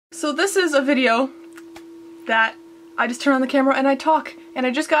So this is a video that I just turn on the camera and I talk, and I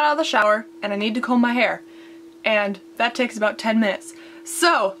just got out of the shower and I need to comb my hair, and that takes about 10 minutes.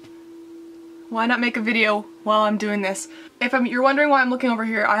 So why not make a video while I'm doing this? If you're wondering why I'm looking over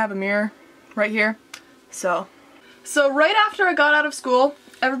here, I have a mirror right here. So right after I got out of school,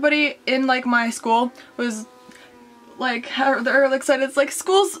 everybody in like my school was like, they're excited. It's like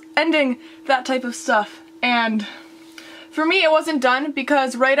school's ending, that type of stuff. And for me, it wasn't done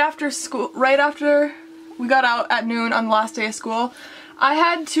because right after we got out at noon on the last day of school, I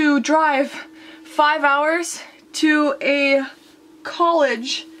had to drive 5 hours to a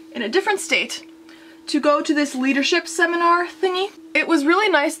college in a different state to go to this leadership seminar thingy. It was really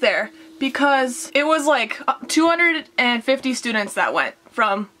nice there because it was like 250 students that went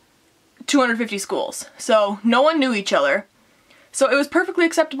from 250 schools. So no one knew each other. So it was perfectly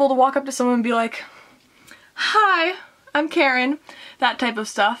acceptable to walk up to someone and be like, "Hi, I'm Karen," that type of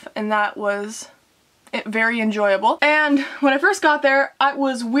stuff, and that was very enjoyable. And when I first got there, I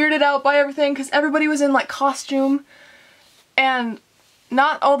was weirded out by everything because everybody was in like costume, and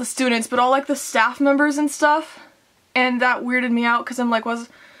not all the students, but all like the staff members and stuff, and that weirded me out because I'm like, what's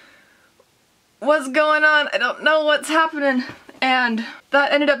going on? I don't know what's happening. And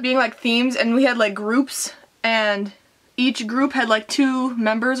that ended up being like themes, and we had like groups, and each group had like 2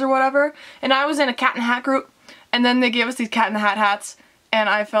 members or whatever, and I was in a cat in the hat group, and then they gave us these cat in the hat hats, and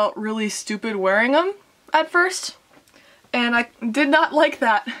I felt really stupid wearing them at first, and I did not like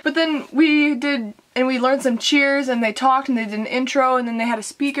that. But then we learned some cheers, and they talked, and they did an intro, and then they had a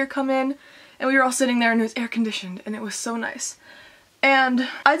speaker come in, and we were all sitting there, and it was air conditioned, and it was so nice. And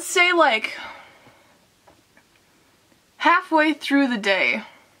I'd say like halfway through the day,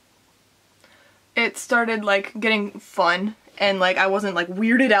 it started like getting fun, and like I wasn't like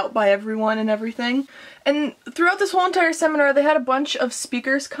weirded out by everyone and everything. And throughout this whole entire seminar, they had a bunch of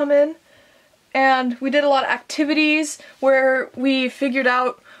speakers come in, and we did a lot of activities where we figured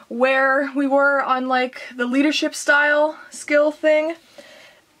out where we were on like the leadership style skill thing.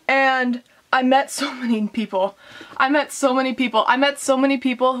 And I met so many people. I met so many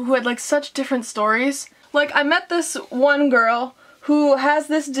people who had like such different stories. Like, I met this one girl who has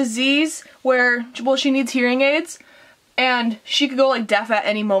this disease where, well, she needs hearing aids, and she could go like deaf at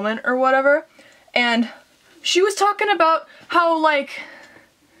any moment or whatever. And she was talking about how like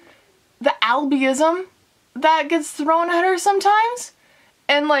the albinism that gets thrown at her sometimes,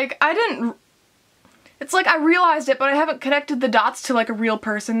 and like it's like I realized it, but I haven't connected the dots to like a real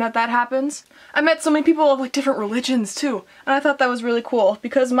person that happens. I met so many people of like different religions too, and I thought that was really cool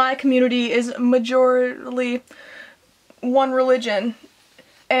because my community is majorly one religion,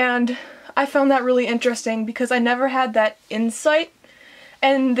 and I found that really interesting because I never had that insight,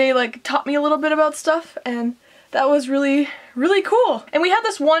 and they like taught me a little bit about stuff, and that was really, really cool. And we had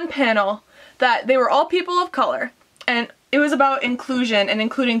this one panel that they were all people of color, and it was about inclusion and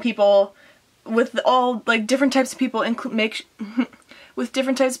including people with all like different types of people, with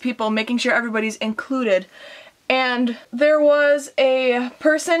different types of people, making sure everybody's included. And there was a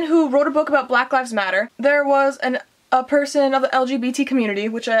person who wrote a book about Black Lives Matter. There was a person of the LGBT community,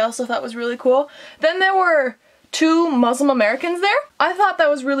 which I also thought was really cool. Then there were 2 Muslim Americans there. I thought that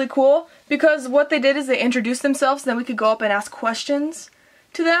was really cool because what they did is they introduced themselves, and then we could go up and ask questions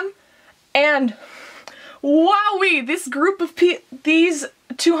to them. And wowee, this group of these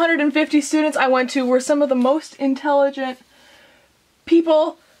 250 students I went to were some of the most intelligent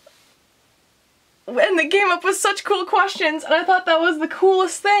people, and they came up with such cool questions, and I thought that was the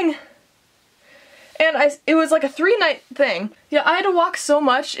coolest thing. And it was like a 3-night thing. Yeah, I had to walk so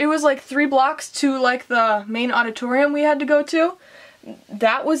much. It was like 3 blocks to like the main auditorium we had to go to.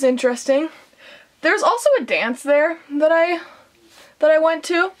 That was interesting. There's also a dance there that I went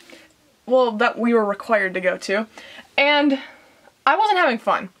to. Well, that we were required to go to. And I wasn't having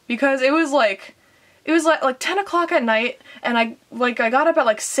fun because it was like 10 o'clock at night, and I got up at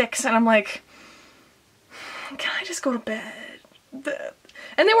like 6, and I'm like, can I just go to bed?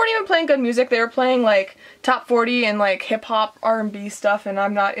 And they weren't even playing good music. They were playing like top 40 and like hip-hop, R&B stuff, and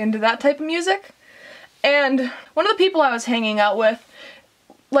I'm not into that type of music. And one of the people I was hanging out with,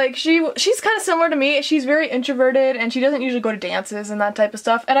 like she's kind of similar to me. She's very introverted, and she doesn't usually go to dances and that type of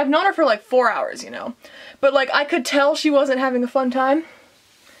stuff. And I've known her for like 4 hours, you know. But like I could tell she wasn't having a fun time.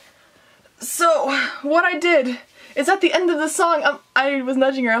 So what I did is at the end of the song, I was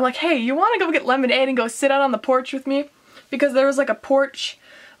nudging her. I'm like, "Hey, you want to go get lemonade and go sit out on the porch with me?" Because there was like a porch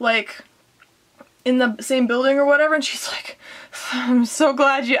like in the same building or whatever, and she's like, "I'm so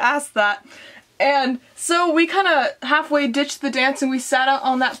glad you asked that." And so we kind of halfway ditched the dance, and we sat out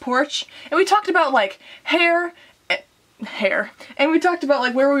on that porch, and we talked about like hair hair. And we talked about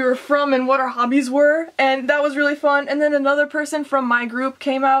like where we were from and what our hobbies were, and that was really fun. And then another person from my group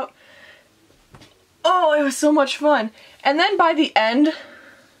came out. Oh, it was so much fun. And then by the end,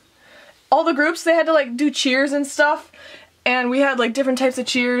 all the groups, they had to like do cheers and stuff, and we had like different types of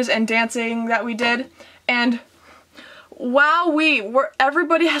cheers and dancing that we did, and wow,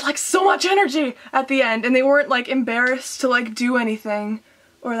 everybody had like so much energy at the end, and they weren't like embarrassed to like do anything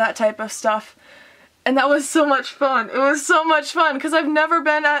or that type of stuff. And that was so much fun. It was so much fun because I've never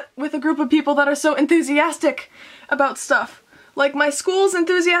been with a group of people that are so enthusiastic about stuff. Like my school's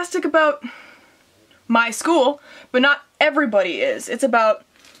enthusiastic about my school, but not everybody is. It's about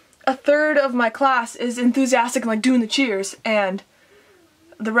a third of my class is enthusiastic and like doing the cheers, and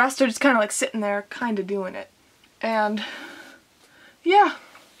the rest are just kind of like sitting there kind of doing it. And yeah,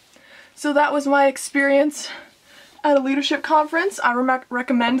 so that was my experience at a leadership conference. I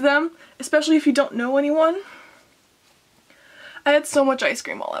recommend them, especially if you don't know anyone. I had so much ice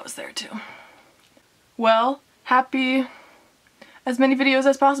cream while I was there too. Well, happy as many videos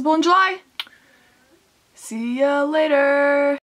as possible in July. See ya later.